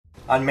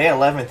On May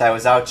 11th, I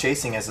was out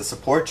chasing as a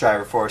support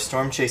driver for a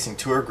storm chasing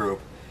tour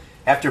group.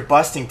 After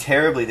busting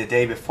terribly the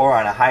day before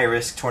on a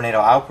high-risk tornado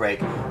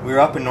outbreak, we were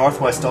up in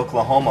northwest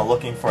Oklahoma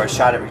looking for a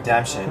shot at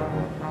redemption.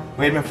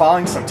 We had been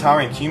following some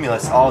towering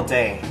cumulus all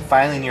day, and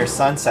finally near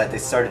sunset they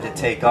started to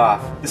take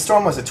off. The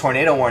storm was a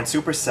tornado-warned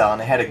supercell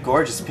and it had a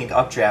gorgeous pink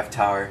updraft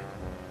tower.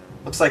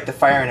 Looks like the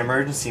fire and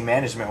emergency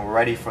management were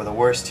ready for the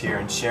worst here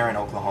in Sharon,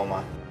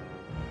 Oklahoma.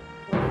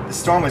 The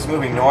storm was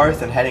moving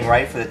north and heading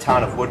right for the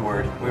town of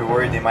Woodward. We were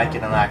worried they might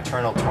get a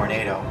nocturnal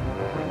tornado.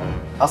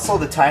 I'll slow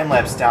the time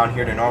lapse down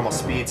here to normal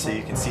speed so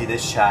you can see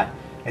this shot.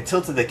 I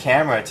tilted the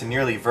camera to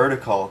nearly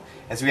vertical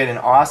as we had an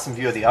awesome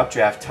view of the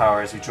updraft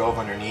tower as we drove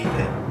underneath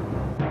it.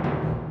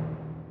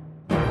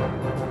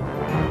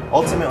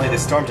 Ultimately, the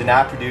storm did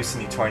not produce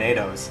any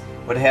tornadoes,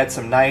 but it had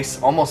some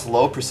nice, almost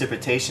low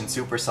precipitation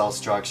supercell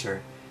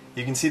structure.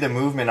 You can see the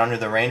movement under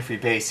the rain-free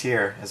base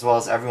here, as well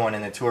as everyone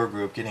in the tour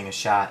group getting a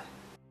shot.